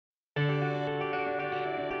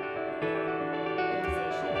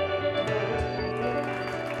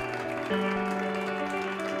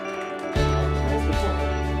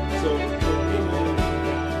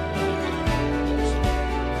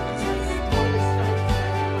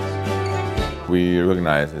we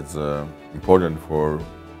recognize it's important for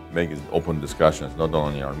making open discussions, not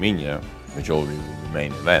only in Armenia, which will be the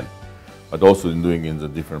main event, but also in doing in the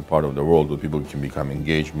different part of the world where people can become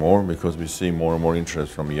engaged more, because we see more and more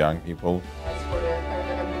interest from young people. As for the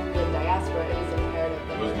Armenian diaspora, it is imperative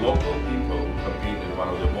that Because local people compete in one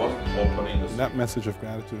of the most open industries. That message of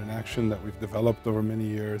gratitude and action that we've developed over many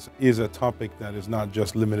years is a topic that is not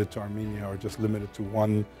just limited to Armenia or just limited to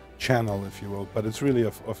one channel, if you will, but it's really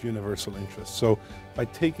of universal interest. So by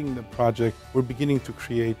taking the project, we're beginning to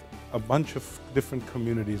create a bunch of different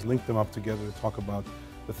communities, link them up together to talk about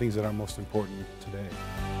the things that are most important today.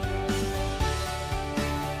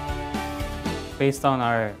 Based on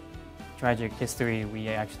our tragic history, we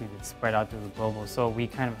actually spread out to the global, so we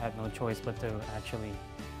kind of had no choice but to actually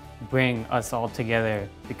bring us all together,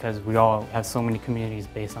 because we all have so many communities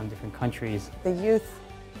based on different countries. the youth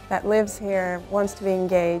that lives here wants to be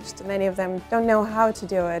engaged. Many of them don't know how to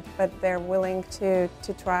do it, but they're willing to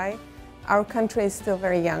try. Our country is still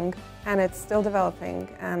very young and it's still developing,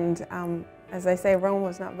 and as I say, Rome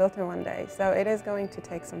was not built in one day, so it is going to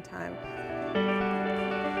take some time.